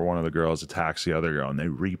scene where one of the girls attacks the other girl, and they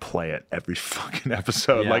replay it every fucking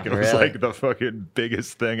episode. Yeah. Like it was Really? like the fucking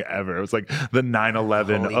biggest thing ever. It was like the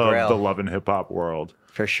 9/11 Holy of grail. the Love and Hip Hop world.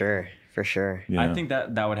 For sure. You know? I think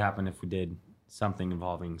that would happen if we did something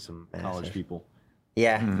involving some college people.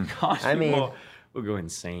 Yeah. Mm-hmm. College I mean- people will go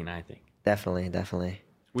insane, I think. Definitely.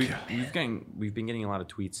 We've been getting a lot of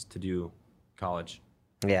tweets to do college.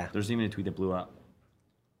 Yeah. There's even a tweet that blew up.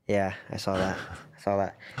 Yeah, I saw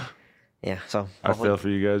that. Yeah, so I feel for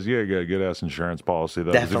you guys. You gotta get a good ass insurance policy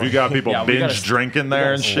though. 'Cause if Definitely. you got people Yeah, we binge gotta- drinking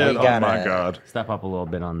there and we shit, oh gotta- my god. Step up a little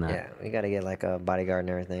bit on that. yeah, we got to get like a bodyguard and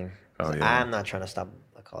everything. Oh, yeah. I'm not trying to stop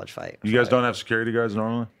a college fight. You guys don't have security guards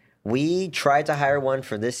normally? We tried to hire one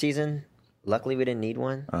for this season. Luckily, we didn't need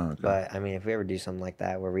one. Oh, okay. But I mean, if we ever do something like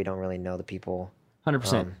that where we don't really know the people,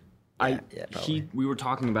 100%. We were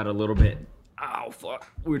talking about it a little bit. Oh fuck.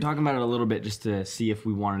 We were talking about it a little bit just to see if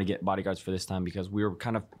we wanted to get bodyguards for this time, because we were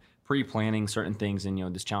kind of pre-planning certain things, and you know,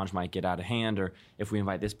 this challenge might get out of hand, or if we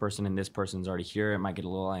invite this person and this person's already here, it might get a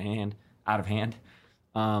little out of hand.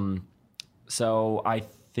 So I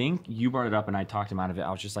think you brought it up and I talked him out of it.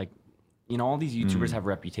 I was just like, you know, all these YouTubers have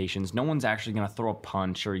reputations. No one's actually gonna throw a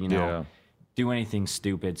punch or, you know, Yeah. do anything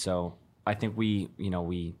stupid. So I think we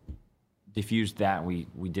diffused that. We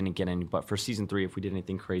didn't get any, but for season 3, if we did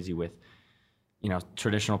anything crazy with, you know,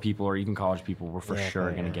 traditional people or even college people, we're for sure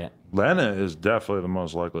probably, going to get. Lena is definitely the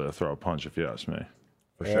most likely to throw a punch if you ask me.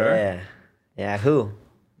 For sure. yeah, who?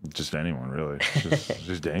 Just anyone really.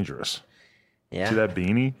 She's dangerous. Yeah, See that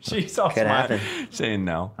beanie? She's all Could smart, happen. saying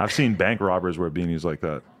no. I've seen bank robbers wear beanies like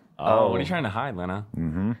that. Oh, what are you trying to hide, Lena?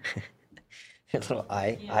 little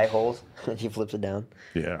eye holes. He flips it down.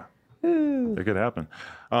 Yeah. It could happen.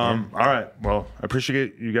 All right. Well, I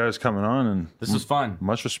appreciate you guys coming on, and This was fun.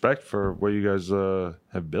 much respect for what you guys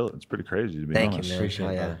have built. It's pretty crazy, to be Thank honest. you, man. Appreciate Oh,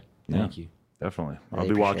 it, yeah. brother. Thank you. Definitely. I'll Really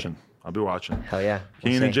be appreciate watching. I'll be watching. Hell yeah.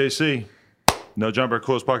 Keen and JC. No Jumper,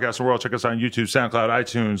 coolest podcast in the world. Check us out on YouTube, SoundCloud,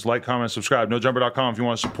 iTunes. Like, comment, subscribe. NoJumper.com if you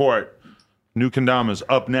want to support. New Kendamas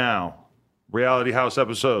up now. Reality House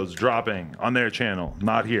episodes dropping on their channel.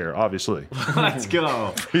 Not here, obviously. Let's go.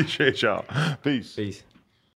 Appreciate y'all. Peace. Peace.